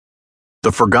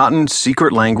The Forgotten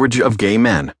Secret Language of Gay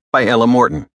Men by Ella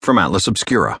Morton from Atlas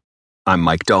Obscura. I'm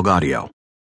Mike Delgadio.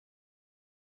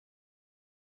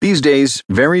 These days,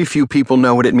 very few people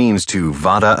know what it means to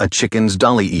vada a chicken's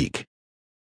dolly eek.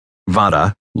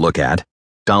 Vada, look at,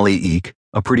 dolly eek,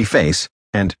 a pretty face,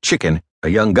 and chicken, a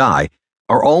young guy,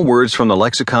 are all words from the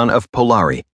lexicon of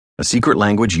Polari, a secret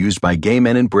language used by gay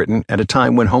men in Britain at a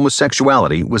time when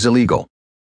homosexuality was illegal.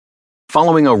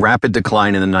 Following a rapid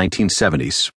decline in the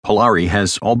 1970s, Polari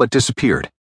has all but disappeared.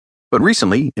 But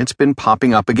recently, it's been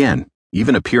popping up again,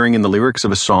 even appearing in the lyrics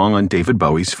of a song on David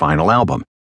Bowie's final album.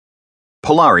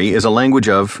 Polari is a language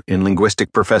of, in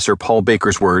linguistic professor Paul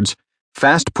Baker's words,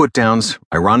 fast put-downs,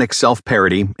 ironic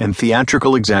self-parody, and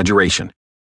theatrical exaggeration.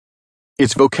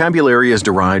 Its vocabulary is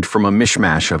derived from a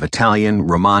mishmash of Italian,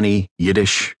 Romani,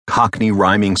 Yiddish, Cockney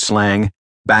rhyming slang,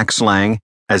 backslang,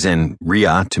 as in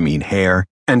ria to mean hair,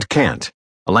 and cant,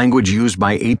 a language used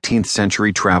by 18th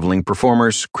century traveling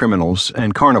performers, criminals,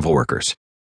 and carnival workers.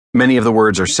 Many of the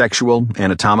words are sexual,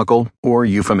 anatomical, or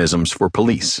euphemisms for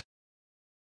police.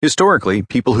 Historically,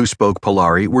 people who spoke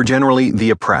Polari were generally the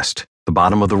oppressed, the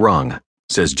bottom of the rung,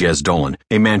 says Jez Dolan,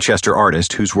 a Manchester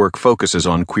artist whose work focuses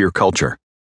on queer culture.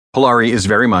 Polari is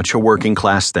very much a working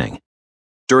class thing.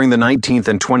 During the 19th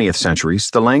and 20th centuries,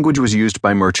 the language was used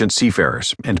by merchant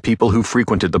seafarers and people who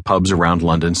frequented the pubs around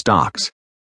London's docks.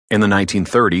 In the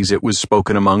 1930s, it was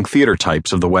spoken among theater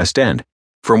types of the West End,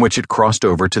 from which it crossed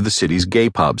over to the city's gay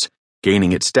pubs,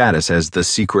 gaining its status as the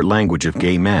secret language of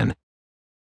gay men.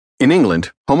 In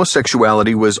England,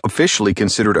 homosexuality was officially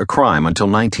considered a crime until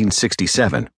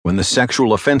 1967, when the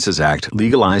Sexual Offences Act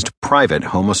legalized private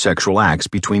homosexual acts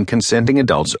between consenting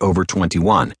adults over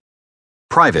 21.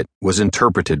 Private was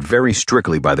interpreted very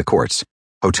strictly by the courts.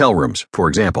 Hotel rooms, for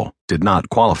example, did not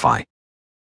qualify.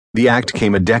 The act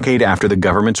came a decade after the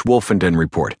government's Wolfenden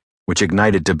report, which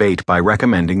ignited debate by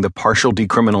recommending the partial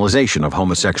decriminalization of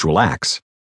homosexual acts.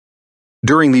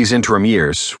 During these interim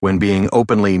years, when being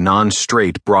openly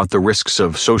non-straight brought the risks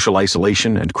of social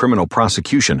isolation and criminal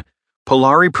prosecution,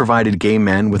 Polari provided gay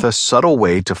men with a subtle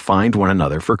way to find one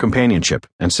another for companionship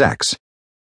and sex.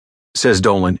 Says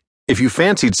Dolan, if you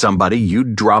fancied somebody,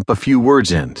 you'd drop a few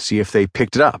words in, see if they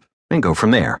picked it up, and go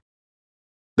from there.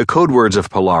 The code words of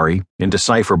Polari,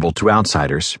 indecipherable to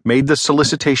outsiders, made the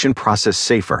solicitation process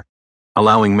safer,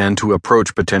 allowing men to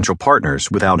approach potential partners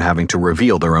without having to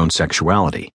reveal their own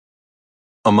sexuality.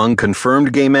 Among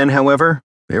confirmed gay men, however,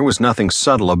 there was nothing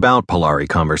subtle about Polari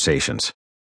conversations.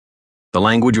 The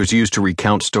language was used to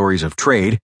recount stories of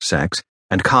trade, sex,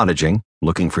 and cottaging,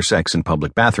 looking for sex in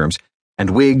public bathrooms,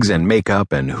 and wigs and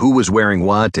makeup and who was wearing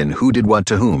what and who did what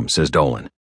to whom, says Dolan.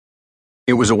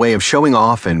 It was a way of showing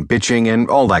off and bitching and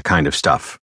all that kind of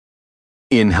stuff.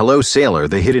 In Hello Sailor,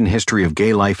 The Hidden History of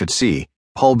Gay Life at Sea,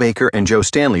 Paul Baker and Joe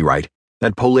Stanley write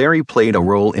that Polari played a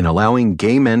role in allowing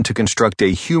gay men to construct a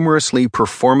humorously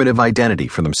performative identity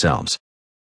for themselves.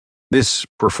 This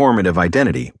performative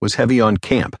identity was heavy on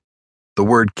camp. The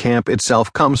word camp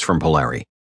itself comes from Polari.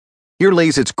 Here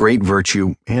lays its great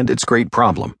virtue and its great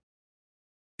problem.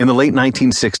 In the late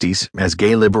 1960s, as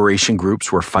gay liberation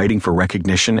groups were fighting for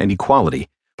recognition and equality,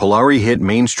 Polari hit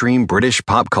mainstream British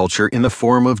pop culture in the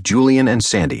form of Julian and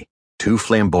Sandy, two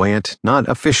flamboyant, not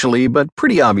officially but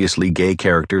pretty obviously gay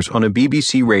characters on a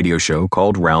BBC radio show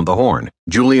called Round the Horn.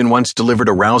 Julian once delivered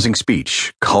a rousing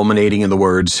speech, culminating in the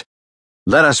words,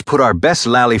 "Let us put our best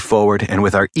lally forward and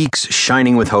with our eeks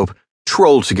shining with hope,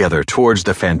 troll together towards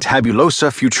the fantabulosa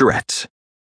futurette."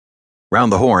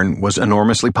 Round the Horn was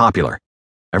enormously popular.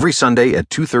 Every Sunday at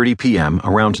 2:30 p.m.,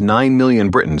 around 9 million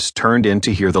Britons turned in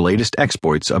to hear the latest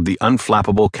exploits of the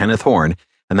unflappable Kenneth Horne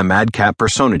and the madcap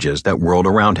personages that whirled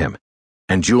around him.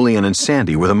 And Julian and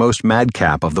Sandy were the most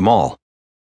madcap of them all.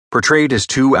 Portrayed as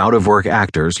two out-of-work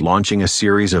actors launching a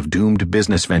series of doomed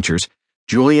business ventures,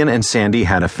 Julian and Sandy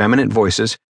had effeminate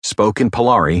voices, spoke in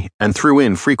Polari, and threw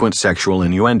in frequent sexual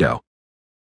innuendo.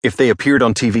 If they appeared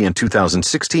on TV in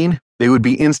 2016, they would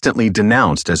be instantly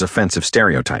denounced as offensive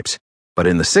stereotypes. But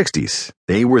in the 60s,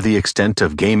 they were the extent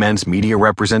of gay men's media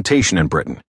representation in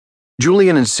Britain.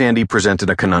 Julian and Sandy presented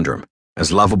a conundrum.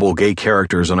 As lovable gay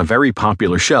characters on a very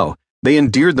popular show, they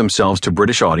endeared themselves to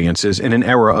British audiences in an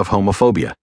era of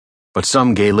homophobia. But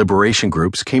some gay liberation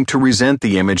groups came to resent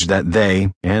the image that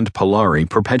they and Polari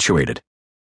perpetuated.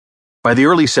 By the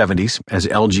early 70s, as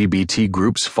LGBT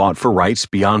groups fought for rights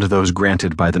beyond those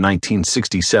granted by the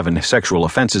 1967 Sexual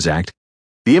Offences Act,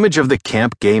 the image of the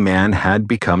camp gay man had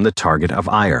become the target of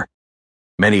ire.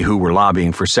 Many who were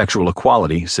lobbying for sexual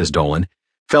equality, says Dolan,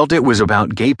 felt it was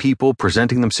about gay people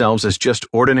presenting themselves as just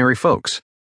ordinary folks.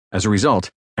 As a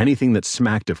result, anything that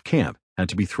smacked of camp had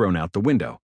to be thrown out the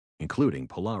window, including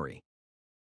Polari.